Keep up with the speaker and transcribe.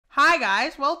Hi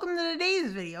guys, welcome to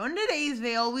today's video. In today's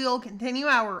video, we will continue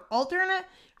our alternate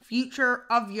Future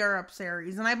of Europe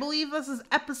series, and I believe this is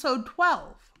episode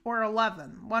 12 or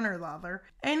 11, one or the other.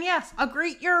 And yes, a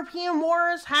great European war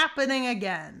is happening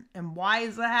again. And why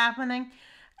is it happening?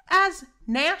 As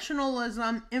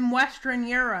nationalism in Western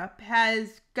Europe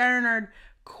has garnered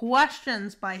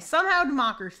questions by somehow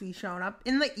democracy showing up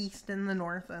in the East, in the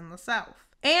North, and the South.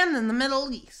 And in the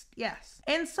Middle East, yes.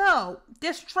 And so,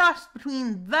 distrust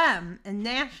between them and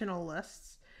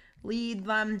nationalists lead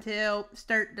them to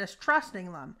start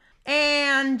distrusting them.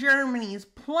 And Germany's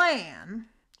plan,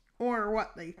 or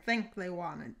what they think they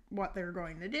wanted, what they're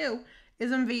going to do,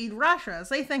 is invade Russia. As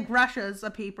they think Russia is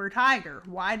a paper tiger.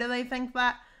 Why do they think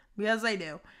that? Because they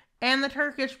do. And the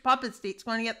Turkish puppet state's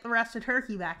going to get the rest of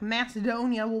Turkey back.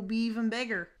 Macedonia will be even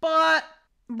bigger. But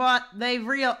they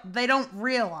don't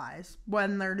realize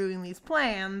when they're doing these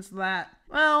plans that,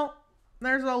 well,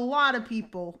 there's a lot of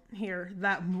people here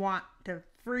that want to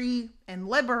free and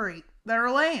liberate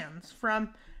their lands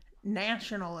from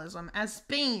nationalism, as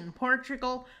Spain,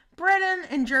 Portugal, Britain,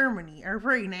 and Germany are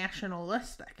very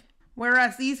nationalistic.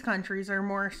 Whereas these countries are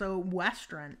more so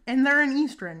Western, and they're in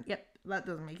Eastern. Yep, that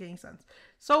doesn't make any sense.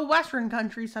 So Western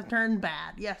countries have turned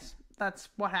bad. Yes, that's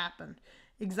what happened.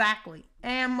 Exactly.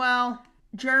 And, well,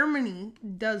 Germany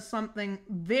does something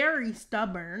very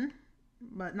stubborn,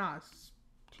 but not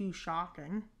too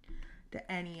shocking to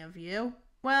any of you.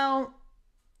 Well,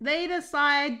 they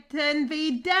decide to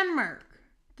invade Denmark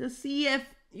to see if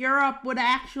Europe would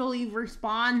actually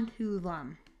respond to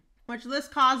them. Which this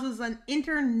causes an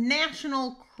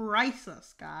international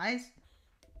crisis, guys,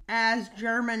 as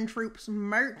German troops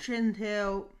march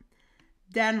into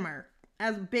Denmark.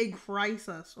 As a big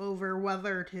crisis over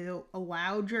whether to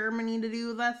allow Germany to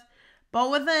do this.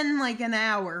 But within like an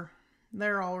hour,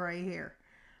 they're all right here.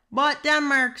 But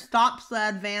Denmark stops the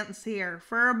advance here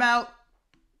for about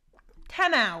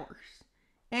 10 hours.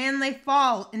 And they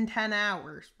fall in 10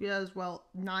 hours. Because, well,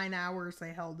 9 hours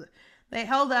they held it. They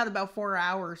held out about 4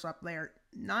 hours up there.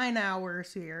 9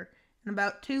 hours here. And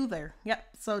about 2 there.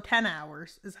 Yep, so 10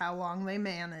 hours is how long they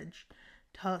managed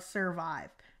to survive.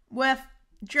 With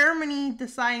Germany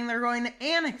deciding they're going to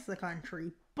annex the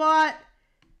country, but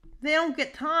they don't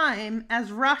get time,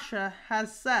 as Russia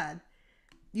has said,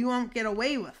 you won't get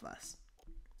away with this.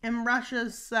 And Russia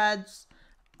says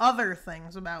other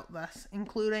things about this,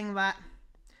 including that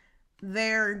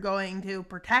they're going to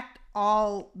protect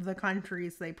all the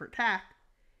countries they protect,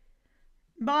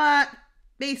 but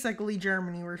basically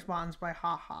Germany responds by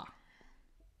haha.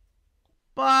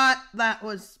 But that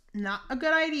was not a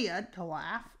good idea to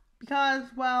laugh. Because,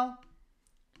 well,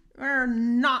 we're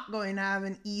not going to have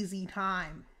an easy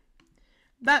time.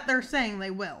 That they're saying they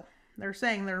will. They're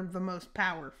saying they're the most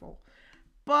powerful.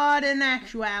 But in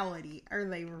actuality, are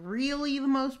they really the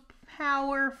most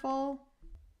powerful?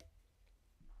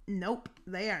 Nope,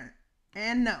 they aren't.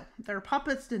 And no, their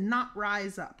puppets did not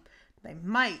rise up. They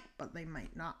might, but they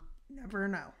might not. Never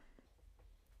know.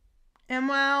 And,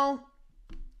 well,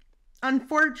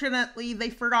 unfortunately,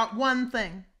 they forgot one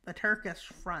thing. The Turkish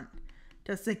front,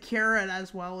 to secure it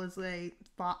as well as they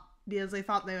thought, because they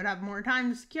thought they would have more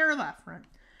time to secure that front.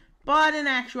 But in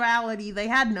actuality, they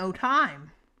had no time.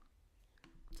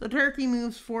 So Turkey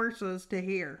moves forces to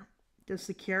here to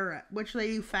secure it, which they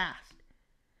do fast.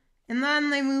 And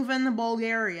then they move into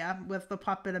Bulgaria with the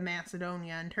puppet of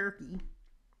Macedonia and Turkey.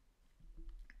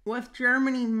 With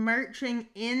Germany marching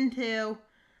into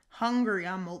Hungary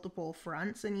on multiple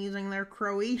fronts and using their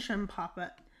Croatian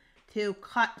puppet to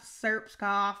cut Srpska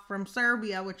off from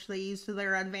Serbia, which they use to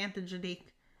their advantage to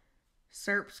take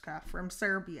Srpska from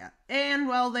Serbia. And,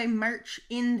 well, they march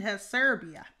into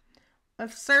Serbia,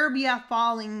 with Serbia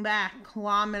falling back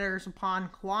kilometers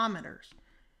upon kilometers,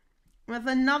 with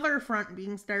another front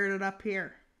being started up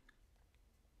here,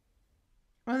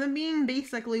 with it being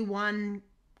basically one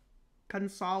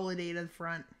consolidated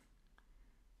front.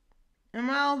 And,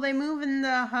 well, they move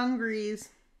into Hungary's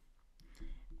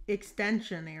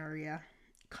extension area,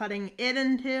 cutting it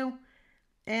in two,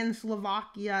 and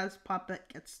Slovakia's puppet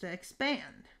gets to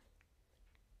expand.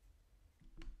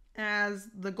 As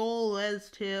the goal is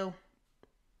to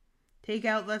take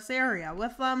out this area,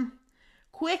 with them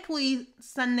quickly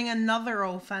sending another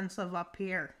offensive up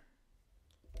here.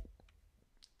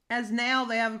 As now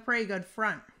they have a pretty good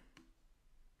front,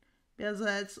 because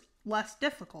it's less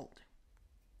difficult.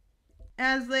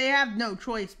 As they have no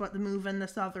choice but to move into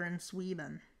southern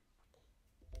Sweden.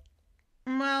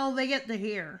 Well, they get to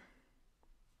here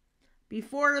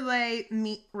before they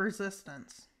meet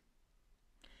resistance.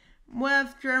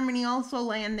 With Germany also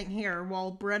landing here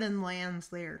while Britain lands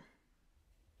there.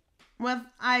 with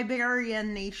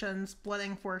Iberian nations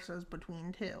splitting forces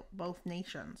between both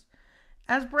nations.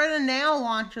 As Britain now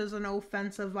launches an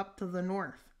offensive up to the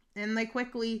north, and they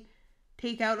quickly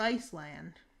take out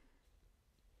Iceland.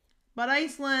 But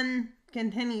Iceland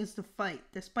continues to fight,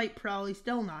 despite probably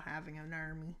still not having an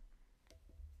army.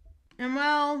 And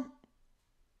well,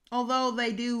 although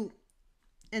they do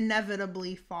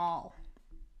inevitably fall.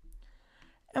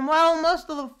 And well, most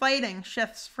of the fighting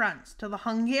shifts fronts to the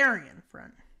Hungarian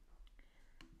front,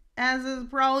 as is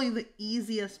probably the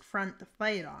easiest front to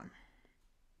fight on,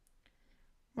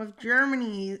 with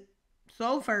Germany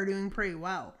so far doing pretty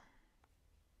well.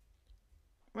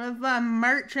 With them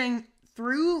marching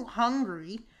through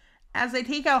Hungary, as they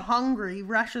take out Hungary,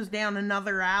 Russia's down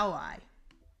another ally.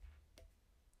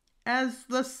 As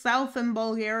the south in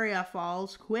Bulgaria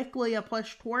falls, quickly a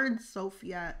push towards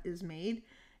Sofia is made,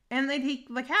 and they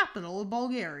take the capital of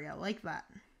Bulgaria, like that.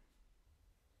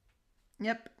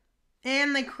 Yep.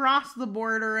 And they cross the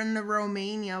border into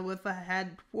Romania with a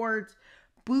head towards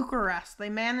Bucharest. They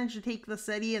manage to take the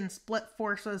city and split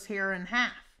forces here in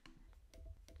half.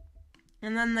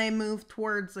 And then they move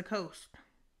towards the coast,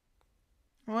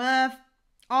 with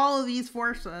all of these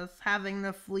forces having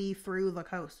to flee through the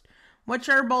coast, which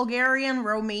are Bulgarian,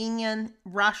 Romanian,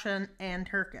 Russian, and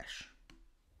Turkish.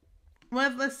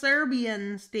 With the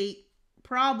Serbian state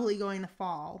probably going to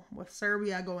fall, with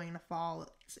Serbia going to fall,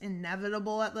 it's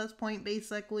inevitable at this point,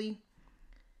 basically.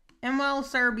 And while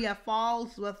Serbia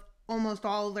falls, with almost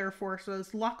all of their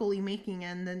forces luckily making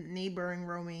it into neighboring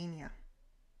Romania,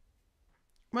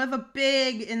 with a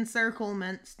big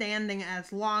encirclement standing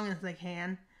as long as they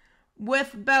can,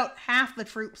 with about half the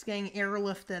troops getting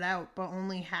airlifted out, but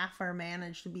only half are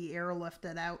managed to be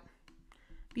airlifted out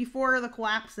before the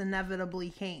collapse inevitably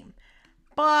came.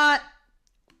 But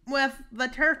with the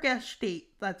Turkish state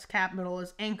that's capital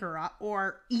is Ankara,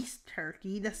 or East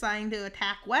Turkey, deciding to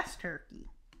attack West Turkey.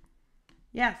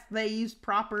 Yes, they use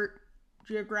proper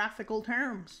geographical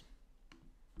terms.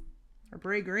 They're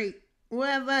pretty great.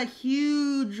 With a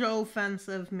huge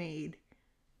offensive made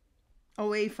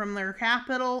away from their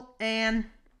capital and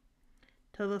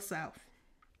to the south.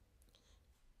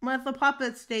 With the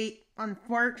puppet state,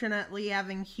 unfortunately,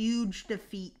 having huge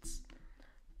defeats.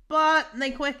 But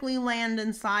they quickly land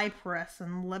in Cyprus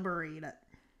and liberate it.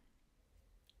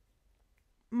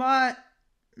 But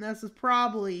this is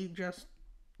probably just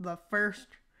the first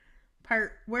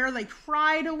part where they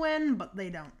try to win, but they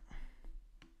don't.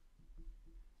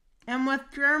 And with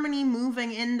Germany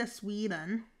moving into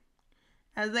Sweden,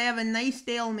 as they have a nice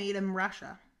stalemate in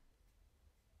Russia.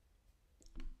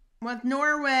 With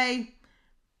Norway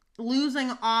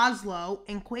losing Oslo,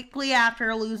 and quickly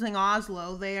after losing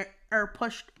Oslo, they are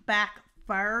pushed back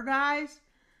far, guys.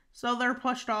 So they're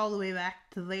pushed all the way back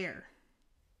to there.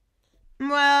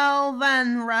 Well,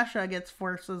 then Russia gets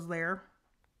forces there.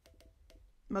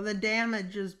 But the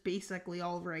damage is basically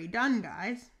already done,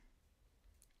 guys,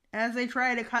 as they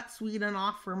try to cut Sweden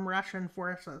off from Russian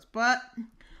forces. But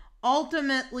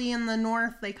ultimately in the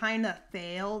north, they kind of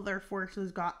fail. Their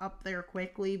forces got up there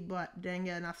quickly, but didn't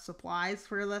get enough supplies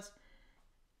for this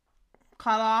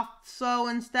cut off. So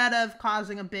instead of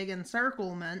causing a big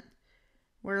encirclement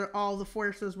where all the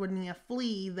forces would need to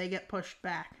flee, they get pushed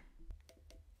back.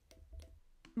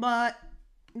 But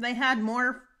they had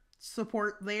more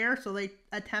support there, so they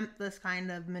attempt this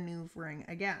kind of maneuvering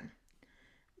again,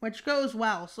 which goes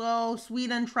well. So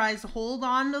Sweden tries to hold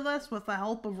on to this with the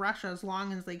help of Russia as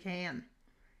long as they can,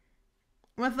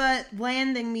 with a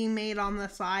landing being made on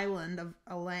this island of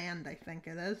a land, I think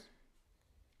it is.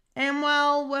 And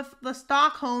well, with the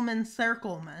Stockholm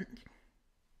encirclement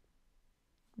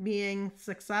being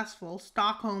successful,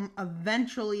 Stockholm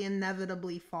eventually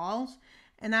inevitably falls.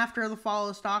 And after the fall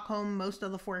of Stockholm, most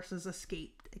of the forces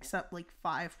escaped, except like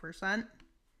 5%,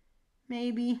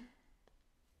 maybe.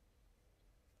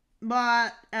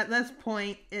 But at this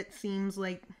point, it seems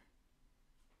like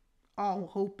all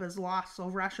hope is lost. So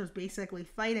Russia's basically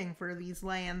fighting for these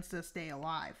lands to stay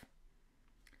alive.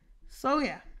 So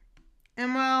yeah.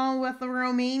 And well, with the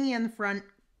Romanian front,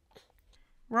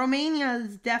 Romania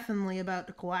is definitely about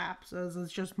to collapse, as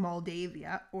it's just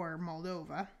Moldavia, or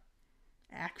Moldova.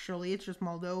 Actually, it's just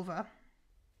Moldova.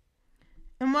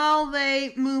 And well,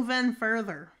 they move in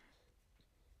further,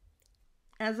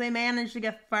 as they manage to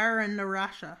get far into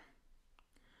Russia.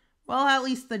 Well, at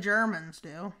least the Germans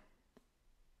do,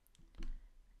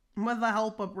 with the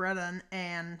help of Britain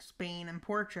and Spain and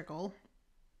Portugal.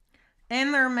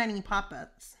 And there are many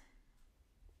puppets.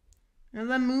 And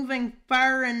then moving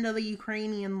far into the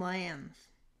Ukrainian lands.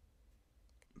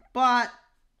 But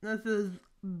this is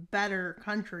better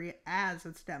country as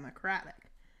it's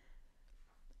democratic.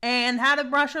 And how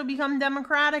did Russia become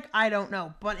democratic? I don't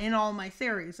know. But in all my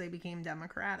series, they became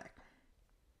democratic.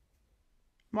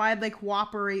 Why did they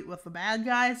cooperate with the bad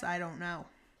guys? I don't know.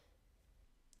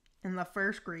 In the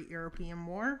First Great European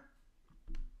War.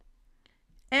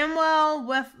 And well,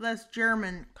 with this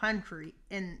German country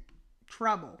in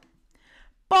trouble.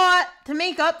 But to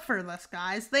make up for this,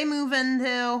 guys, they move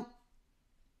into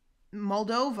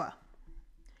Moldova.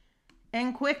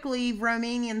 And quickly,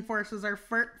 Romanian forces are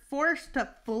forced to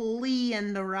flee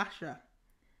into Russia.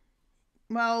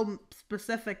 Well,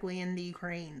 specifically into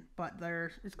Ukraine. But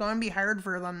it's going to be hard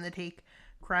for them to take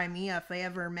Crimea if they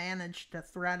ever manage to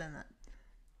threaten it.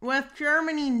 With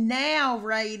Germany now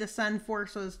ready to send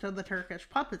forces to the Turkish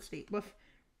puppet state. With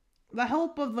the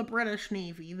help of the British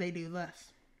Navy, they do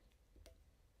this.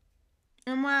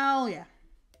 And well, yeah.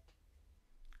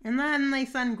 And then they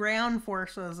send ground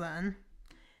forces in.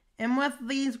 And with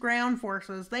these ground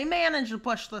forces, they manage to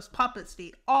push this puppet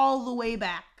state all the way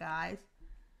back, guys.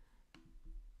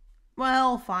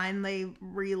 Well, fine, they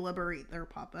re-liberate their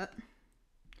puppet.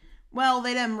 Well,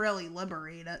 they didn't really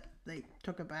liberate it. They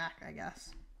took it back, I guess.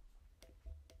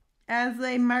 As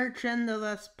they march into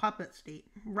this puppet state,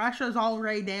 Russia's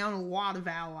already down a lot of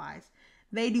allies.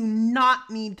 They do not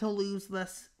need to lose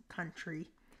this country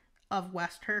of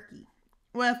West Turkey.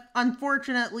 With,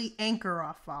 unfortunately,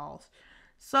 Ankara falls.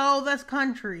 So this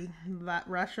country that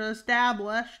Russia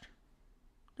established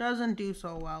doesn't do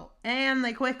so well. And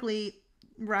the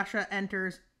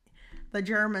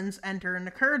Germans enter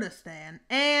into Kurdistan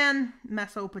and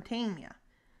Mesopotamia.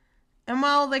 And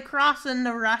well, they cross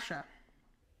into Russia.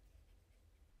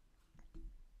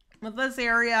 With this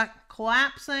area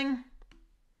collapsing.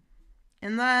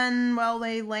 And then, well,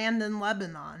 they land in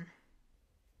Lebanon.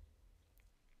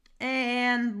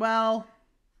 And, well,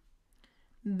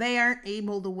 they aren't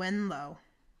able to win, though.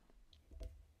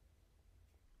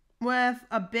 With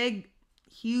a big,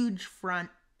 huge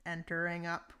front entering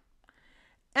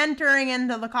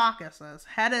into the Caucasus,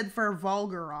 headed for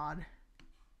Volgograd.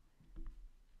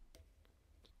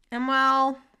 And,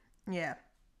 well, yeah.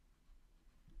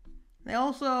 They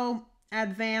also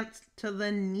advanced to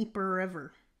the Dnieper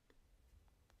River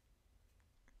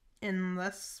in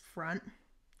this front.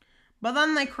 But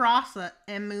then they cross it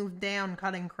and move down,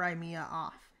 cutting Crimea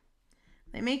off.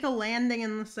 They make a landing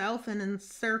in the south and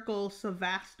encircle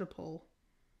Sevastopol.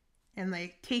 And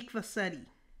they take the city.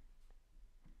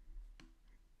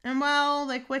 And well,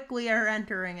 they quickly are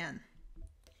entering in.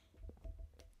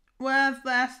 With the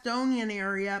Estonian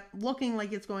area looking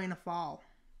like it's going to fall.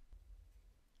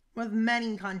 With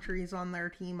many countries on their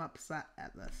team upset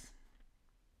at this.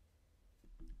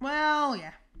 Well,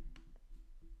 yeah.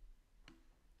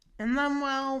 And then,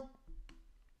 well,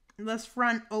 this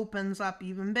front opens up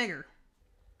even bigger.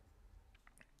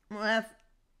 With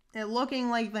it looking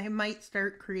like they might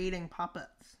start creating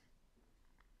puppets.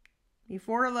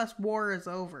 Before this war is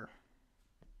over.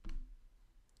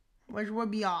 Which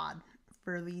would be odd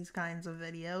for these kinds of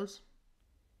videos.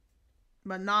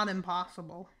 But not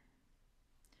impossible.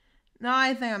 No,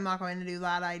 I think I'm not going to do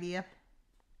that idea.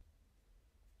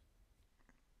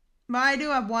 But I do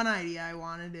have one idea I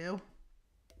want to do.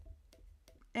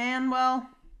 And, well,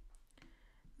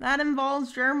 that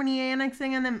involves Germany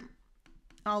annexing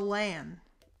a land.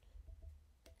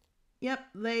 Yep,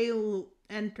 they'll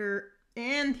enter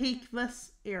and take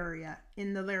this area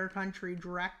into their country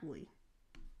directly.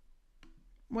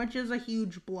 Which is a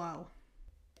huge blow.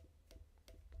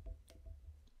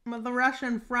 With the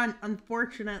Russian front,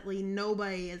 unfortunately,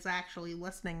 nobody is actually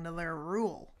listening to their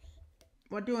rule.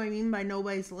 What do I mean by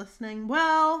nobody's listening?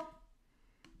 Well,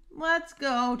 let's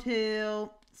go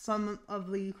to some of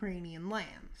the Ukrainian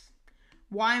lands.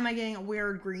 Why am I getting a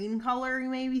weird green color, you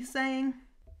may be saying?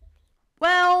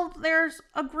 Well, there's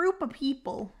a group of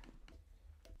people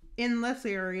in this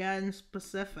area in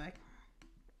specific,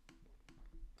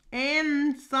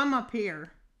 and some up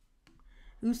here,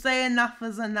 who say enough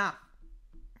is enough.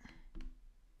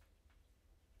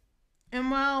 And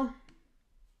well,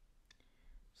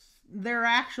 they're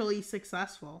actually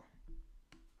successful.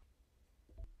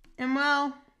 And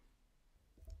well,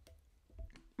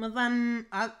 with them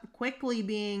quickly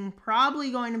being probably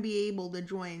going to be able to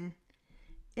join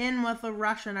in with the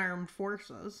Russian armed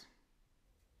forces.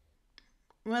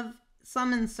 With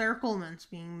some encirclements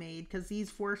being made because these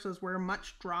forces were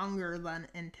much stronger than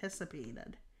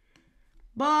anticipated.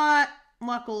 But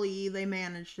luckily they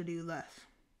managed to do this.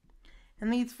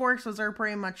 And these forces are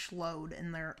pretty much slowed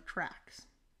in their tracks.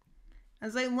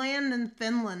 As they land in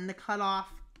Finland to cut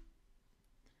off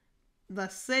the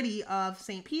city of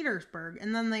St. Petersburg.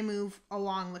 And then they move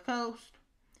along the coast.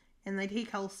 And they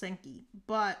take Helsinki.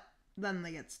 But then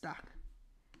they get stuck.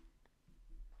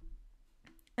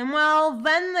 And well,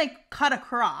 then they cut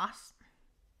across.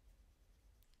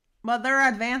 But their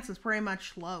advance is pretty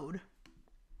much slowed.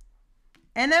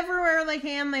 And everywhere they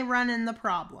can, they run into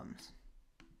problems.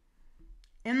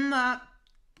 In the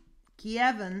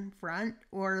Kievan front,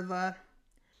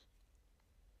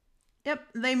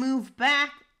 they move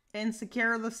back and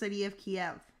secure the city of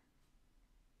Kiev.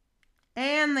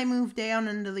 And they move down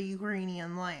into the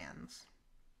Ukrainian lands.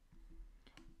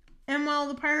 And well,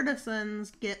 the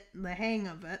partisans get the hang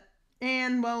of it,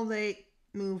 and well, they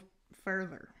move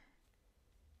further.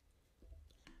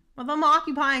 With them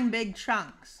occupying big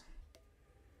chunks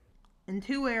in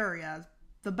two areas.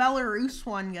 The Belarus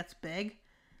one gets big.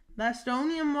 The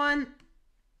Estonian one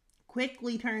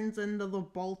quickly turns into the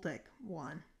Baltic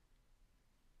one.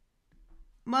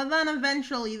 But then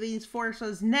eventually these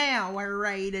forces now are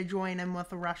ready to join in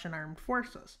with the Russian armed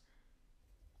forces.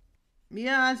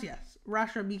 Yes,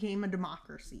 Russia became a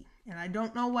democracy. And I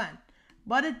don't know when,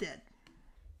 but it did.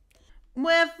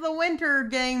 With the winter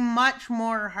getting much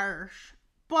more harsh.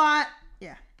 But,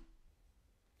 yeah.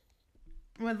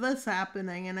 With this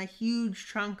happening, and a huge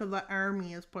chunk of the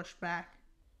army is pushed back.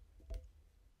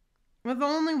 With the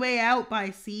only way out by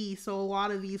sea, so a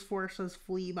lot of these forces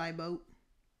flee by boat.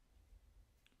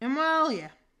 And well,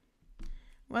 yeah.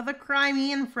 With the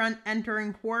Crimean front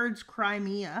entering towards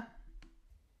Crimea,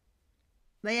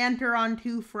 they enter on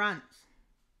two fronts.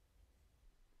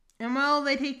 And well,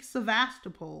 they take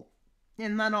Sevastopol,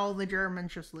 and then all the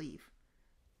Germans just leave.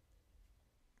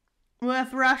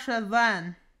 With Russia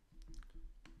then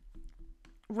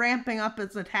ramping up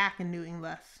its attack and doing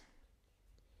this.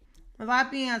 With that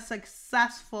being a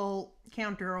successful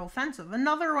counteroffensive,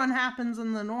 another one happens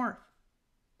in the north.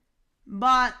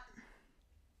 But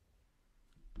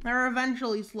they're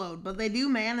eventually slowed, but they do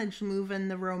manage to move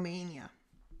into Romania.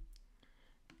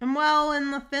 And well, in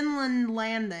the Finland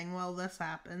landing, well, this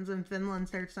happens, and Finland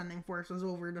starts sending forces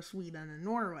over to Sweden and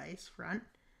Norway's front.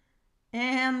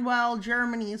 And, well,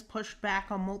 Germany is pushed back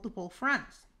on multiple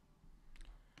fronts.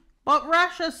 But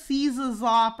Russia seizes the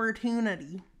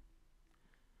opportunity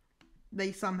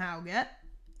they somehow get.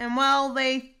 And, well,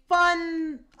 they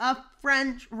fund a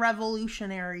French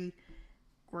revolutionary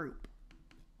group.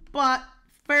 But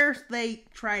first they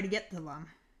try to get to them.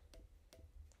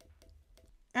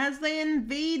 As they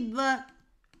invade the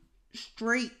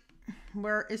strait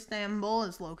where Istanbul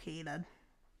is located.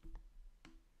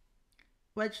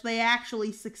 Which they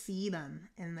actually succeed in,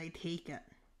 and they take it.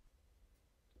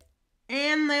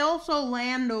 And they also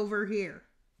land over here.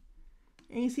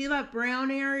 And you see that brown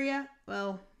area?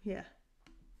 Well, yeah.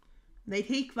 They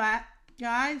take that,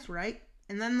 guys, right?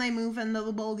 And then they move into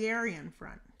the Bulgarian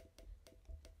front.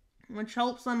 Which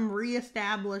helps them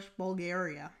reestablish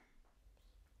Bulgaria.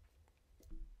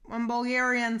 When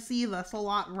Bulgarians see this, a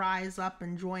lot rise up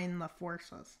and join the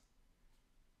forces.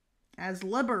 As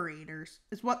liberators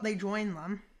is what they join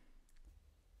them.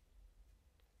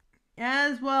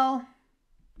 As well,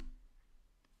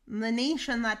 the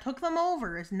nation that took them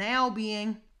over is now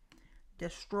being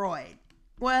destroyed.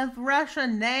 With Russia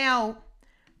now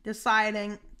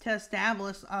deciding to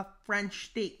establish a French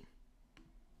state.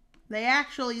 They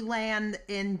actually land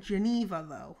in Geneva,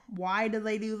 though. Why do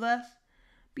they do this?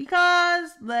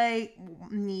 Because they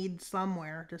need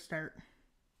somewhere to start.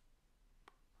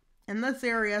 And this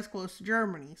area is close to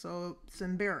Germany, so it's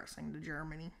embarrassing to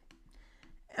Germany.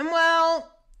 And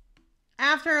well,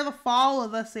 after the fall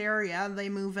of this area, they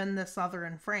move into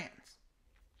southern France.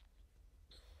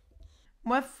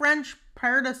 With French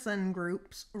partisan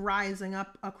groups rising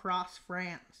up across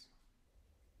France.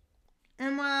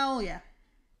 And well, yeah.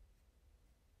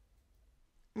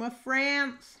 With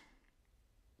France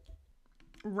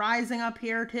rising up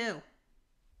here too.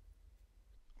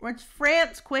 With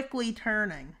France quickly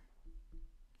turning.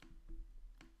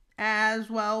 As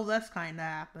well, this kind of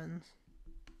happens.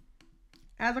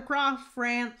 As across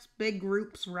France, big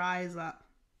groups rise up.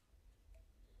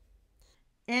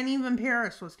 And even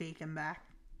Paris was taken back.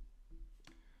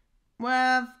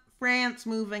 With France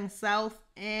moving south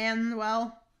and,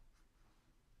 well,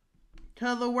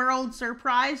 to the world's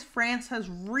surprise, France has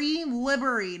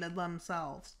re-liberated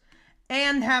themselves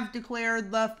and have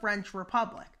declared the French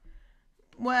Republic.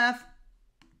 With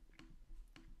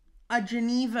a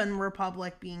Genevan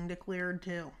Republic being declared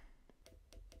too.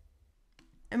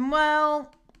 And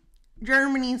well,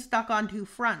 Germany's stuck on two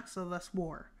fronts of this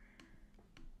war.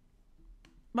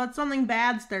 But something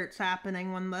bad starts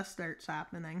happening when this starts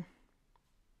happening.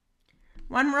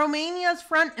 When Romania's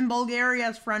front and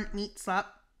Bulgaria's front meets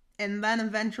up, and then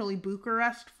eventually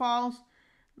Bucharest falls,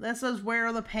 this is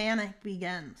where the panic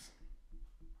begins.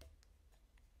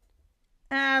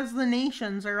 As the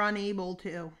nations are unable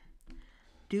to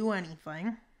do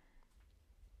anything.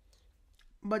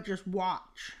 but just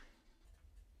watch.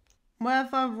 With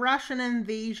a Russian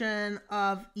invasion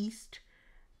of East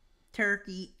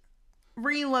Turkey,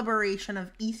 re-liberation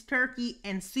of East Turkey,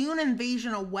 and soon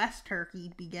invasion of West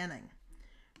Turkey beginning.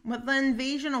 With the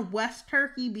invasion of West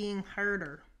Turkey being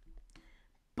harder.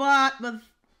 But with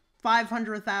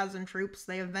 500,000 troops,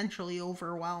 they eventually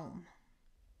overwhelm.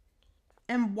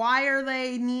 And why are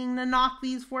they needing to knock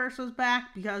these forces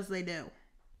back? Because they do.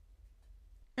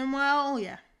 And well,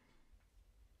 yeah.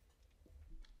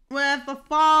 With the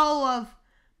fall of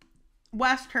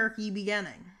West Turkey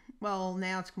beginning, well,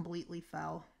 now it's completely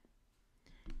fell.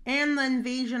 And the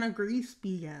invasion of Greece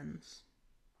begins.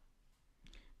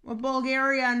 With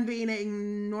Bulgaria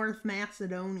invading North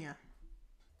Macedonia.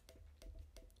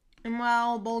 And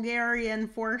while Bulgarian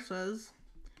forces,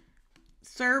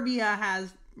 Serbia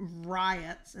has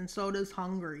riots, and so does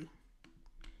Hungary.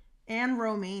 And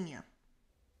Romania.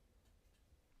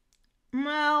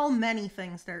 Well, many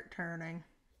things start turning.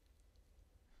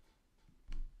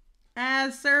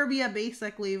 As Serbia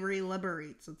basically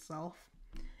re-liberates itself,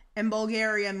 and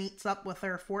Bulgaria meets up with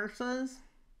their forces,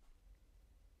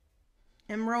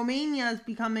 and Romania is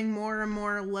becoming more and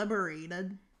more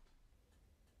liberated.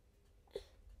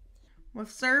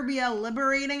 With Serbia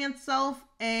liberating itself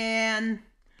and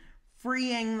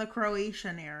freeing the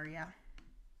Croatian area.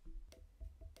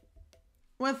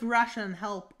 With Russian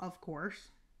help, of course.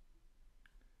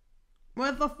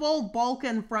 With the full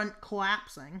Balkan front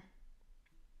collapsing.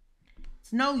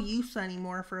 It's no use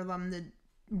anymore for them to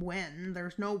win.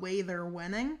 There's no way they're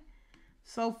winning.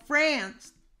 So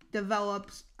France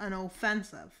develops an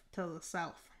offensive to the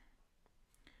south,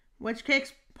 which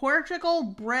kicks Portugal,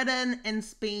 Britain, and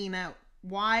Spain out.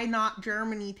 Why not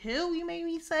Germany too, you may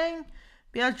be saying?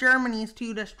 Because Germany's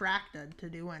too distracted to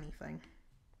do anything.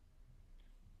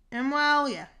 And well,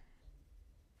 yeah.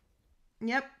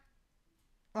 Yep.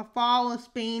 The fall of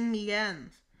Spain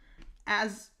begins.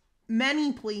 As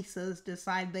many places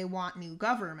decide they want new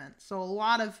government. So a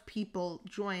lot of people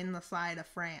join the side of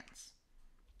France.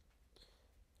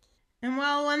 And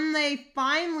well, when they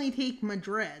finally take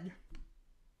Madrid,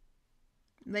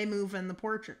 they move into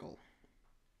Portugal.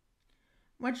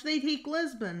 Which they take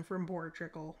Lisbon from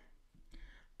Portugal.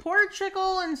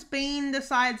 Portugal and Spain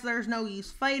decides there's no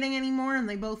use fighting anymore, and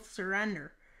they both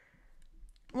surrender.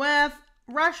 With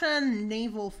Russian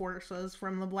naval forces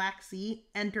from the Black Sea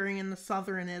entering into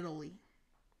southern Italy.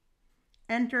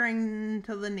 Entering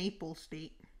into the Naples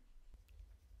state.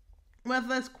 With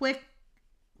this quick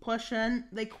push in,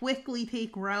 they quickly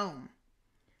take Rome.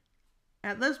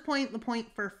 At this point, the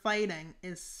point for fighting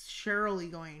is surely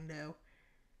going to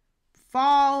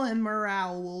fall, and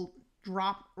morale will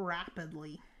drop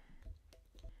rapidly.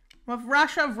 With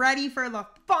Russia ready for the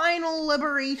final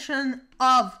liberation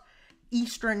of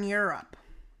Eastern Europe.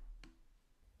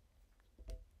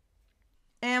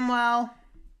 And well,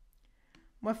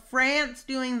 with France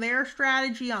doing their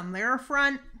strategy on their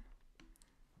front,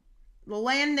 the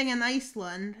landing in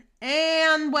Iceland,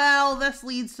 and well, this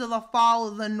leads to the fall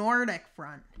of the Nordic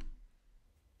front.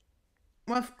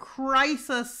 With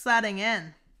crisis setting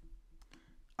in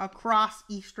across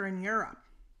Eastern Europe.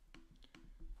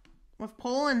 With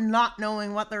Poland not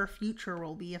knowing what their future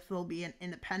will be, if they'll be an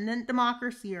independent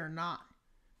democracy or not.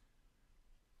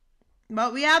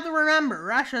 But we have to remember,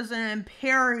 Russia's an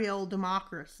imperial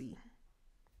democracy.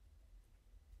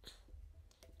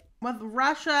 With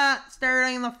Russia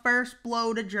starting the first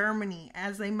blow to Germany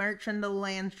as they march into the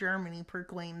lands Germany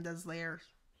proclaimed as theirs.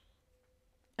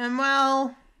 And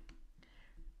well,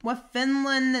 with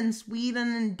Finland and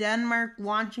Sweden and Denmark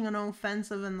launching an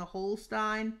offensive in the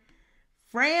Holstein,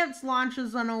 France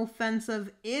launches an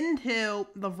offensive into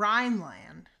the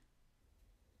Rhineland.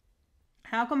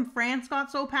 How come France got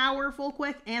so powerful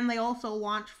quick? And they also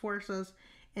launched forces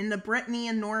into Brittany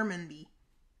and Normandy.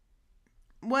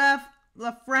 With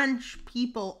the French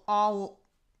people all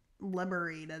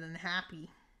liberated and happy.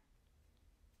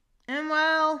 And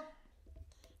well,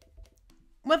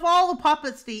 with all the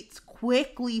puppet states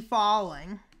quickly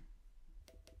falling,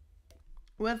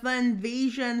 with the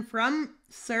invasion from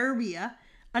Serbia,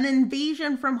 an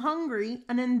invasion from Hungary,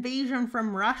 an invasion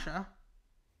from Russia,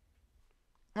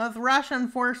 with Russian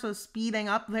forces speeding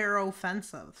up their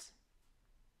offensives,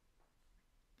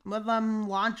 with them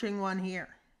launching one here.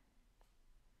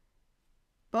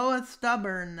 But with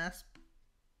stubbornness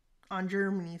on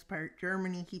Germany's part,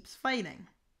 Germany keeps fighting.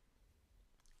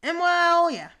 And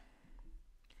well, yeah.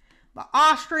 The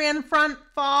Austrian front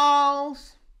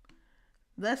falls.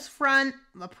 This front,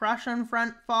 the Prussian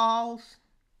front falls.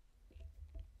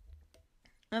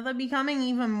 And they're becoming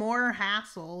even more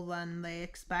hassle than they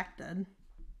expected.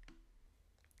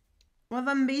 with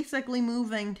them basically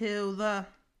moving to the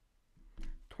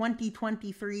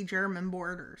 2023 German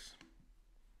borders.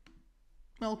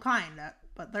 Well, kinda,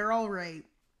 but they're already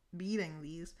beating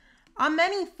these. On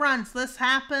many fronts, this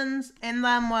happens, and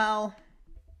then, well,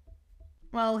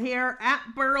 here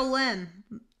at Berlin,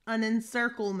 an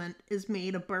encirclement is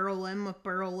made of Berlin, with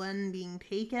Berlin being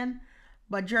taken,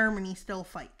 but Germany still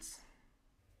fights.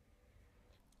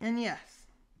 And yes,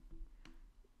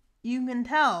 you can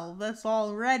tell this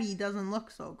already doesn't look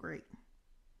so great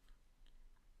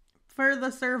for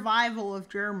the survival of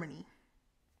Germany.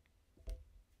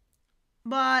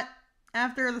 But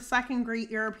after the Second Great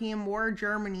European War,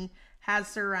 Germany has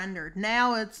surrendered.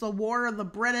 Now it's the War of the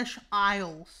British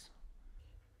Isles.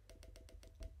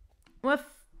 With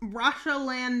Russia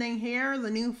landing here, the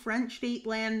new French state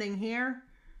landing here,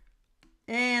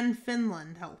 and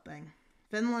Finland helping.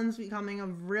 Finland's becoming a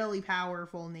really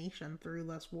powerful nation through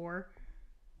this war.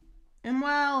 And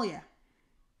well, yeah.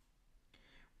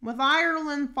 With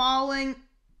Ireland falling,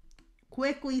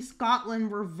 quickly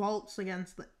Scotland revolts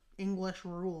against the English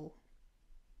rule.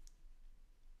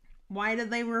 Why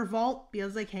did they revolt?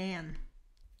 Because they can.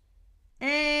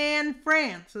 And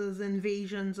France's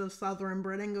invasions of southern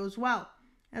Britain goes well,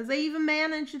 as they even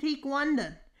managed to take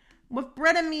London, with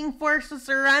Britain being forced to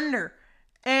surrender.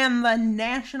 And the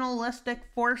nationalistic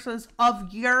forces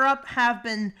of Europe have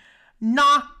been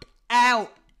knocked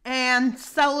out, and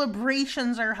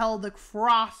celebrations are held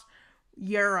across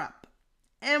Europe.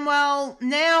 And well,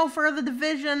 now for the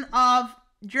division of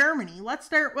Germany. Let's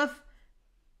start with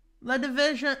the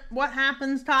division, what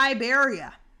happens to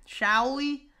Iberia. Shall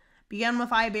we begin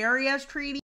with Iberia's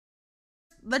treaty?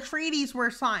 The treaties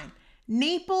were signed.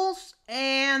 Naples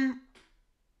and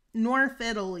North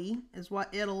Italy is what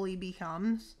Italy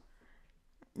becomes.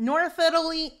 North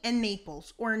Italy and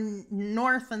Naples, or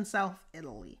North and South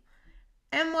Italy.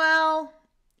 And well,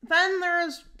 then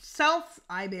there's South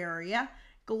Iberia.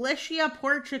 Galicia,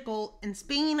 Portugal, and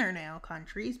Spain are now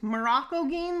countries. Morocco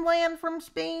gained land from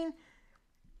Spain.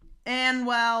 And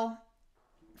well,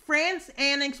 France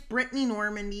annexed Brittany,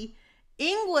 Normandy.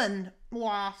 England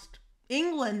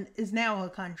is now a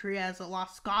country, as it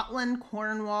lost Scotland,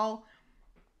 Cornwall,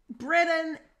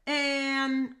 Britain,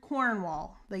 and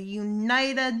Cornwall. The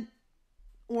United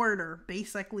Order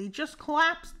basically just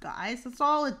collapsed, guys. That's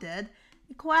all it did.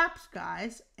 It collapsed,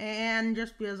 guys. And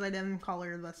just because I didn't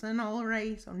color this in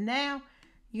already, so now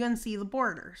you can see the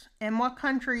borders and what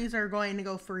countries are going to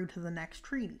go through to the next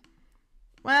treaty.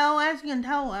 Well, as you can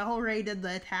tell, I already did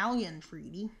the Italian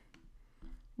treaty.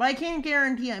 But I can't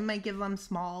guarantee I might give them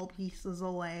small pieces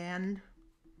of land.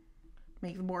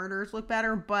 Make the borders look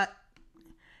better. But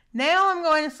now I'm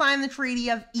going to sign the Treaty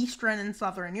of Eastern and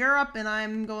Southern Europe. And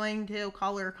I'm going to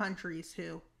color countries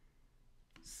who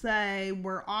say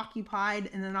were occupied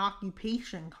in an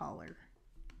occupation color.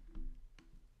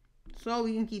 So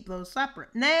we can keep those separate.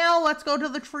 Now let's go to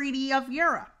the Treaty of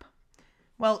Europe.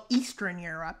 Well, Eastern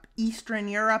Europe. Eastern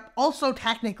Europe. Also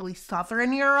technically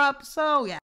Southern Europe. So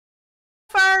yeah.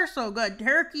 Far so good.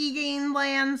 Turkey gained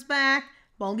lands back.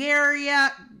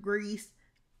 Bulgaria, Greece,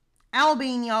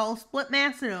 Albania all split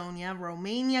Macedonia.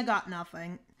 Romania got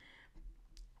nothing.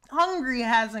 Hungary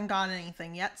hasn't got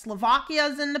anything yet.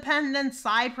 Slovakia's independence,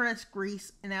 Cyprus,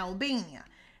 Greece, and Albania.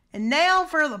 And now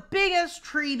for the biggest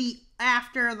treaty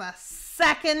after the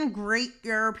Second Great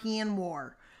European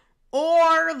War,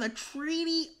 or the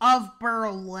Treaty of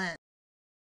Berlin.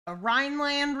 The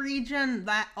Rhineland region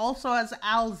that also has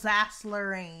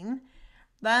Alsace-Lorraine.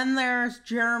 Then there's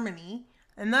Germany.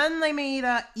 And then they made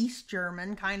a East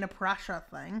German, kind of Prussia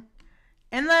thing.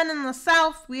 And then in the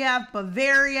south, we have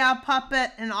Bavaria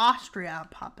puppet and Austria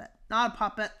puppet. Not a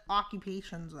puppet,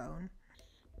 occupation zone.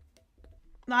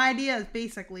 The idea is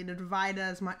basically to divide it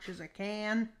as much as it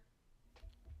can.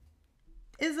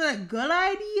 Is it a good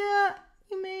idea,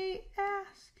 you may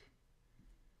ask?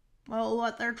 Well,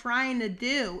 what they're trying to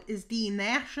do is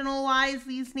denationalize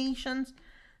these nations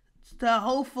to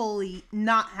hopefully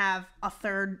not have a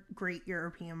third Great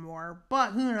European War.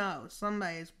 But who knows?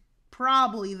 Somebody's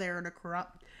probably there to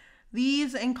corrupt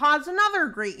these and cause another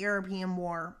Great European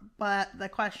War. But the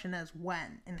question is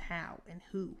when and how and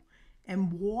who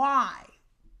and why.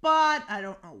 But I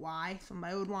don't know why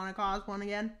somebody would want to cause one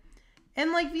again.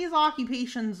 And like, these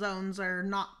occupation zones are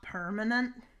not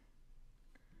permanent.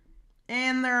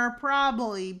 And they're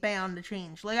probably bound to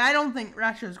change. Like, I don't think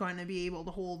Russia's going to be able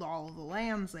to hold all of the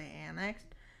lands they annexed.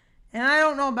 And I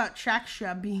don't know about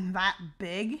Czechia being that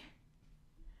big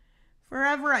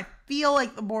forever. I feel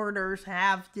like the borders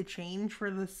have to change for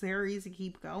the series to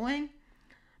keep going.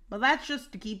 But that's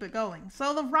just to keep it going.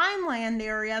 So the Rhineland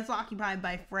area is occupied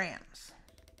by France.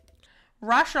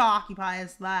 Russia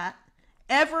occupies that.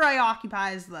 Everybody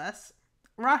occupies this.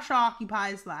 Russia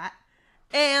occupies that.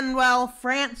 And, well,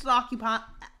 France occupies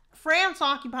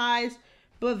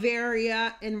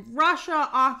Bavaria, and Russia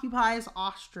occupies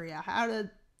Austria. How did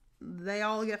they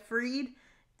all get freed?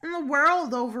 And the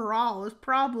world overall is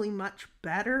probably much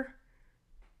better.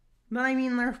 But, I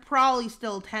mean, there's probably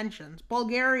still tensions.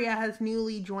 Bulgaria has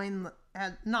newly joined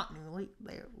not newly,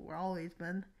 they've always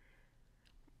been.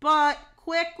 But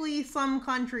quickly, some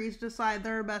countries decide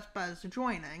their best bet is to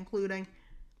join it, including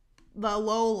the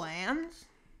Lowlands,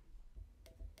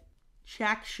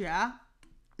 Czechia,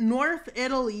 North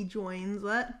Italy joins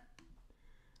it,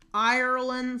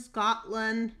 Ireland,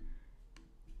 Scotland,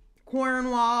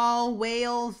 Cornwall,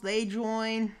 Wales, they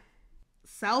join,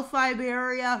 South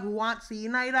Iberia, who wants to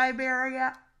unite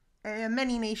Iberia, and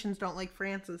many nations don't like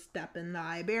France's step into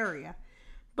Iberia,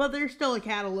 but there's still a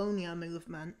Catalonia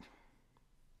movement.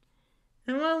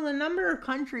 And well, the number of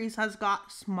countries has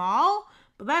got small,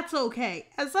 but that's okay,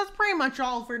 as that's pretty much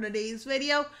all for today's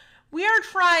video. We are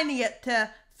trying to get to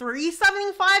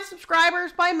 375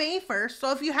 subscribers by May 1st,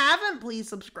 so if you haven't, please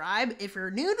subscribe. If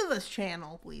you're new to this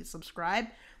channel, please subscribe.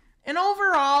 And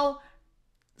overall,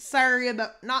 sorry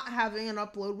about not having an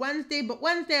upload Wednesday, but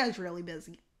Wednesday I was really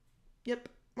busy. Yep,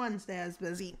 Wednesday I was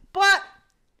busy. But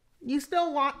you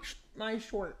still watched my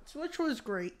shorts, which was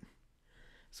great.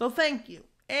 So thank you.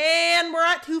 And we're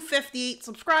at 258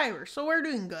 subscribers, so we're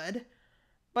doing good.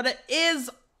 But it is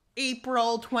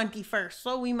April 21st,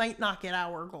 so we might not get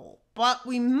our goal. But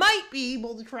we might be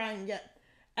able to try and get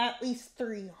at least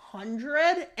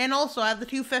 300. And also have the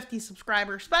 250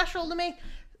 subscriber special to make.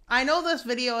 I know this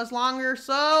video is longer,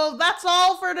 so that's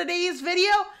all for today's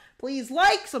video. Please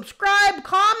like, subscribe,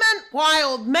 comment.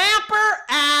 Wild Mapper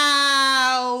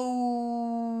out.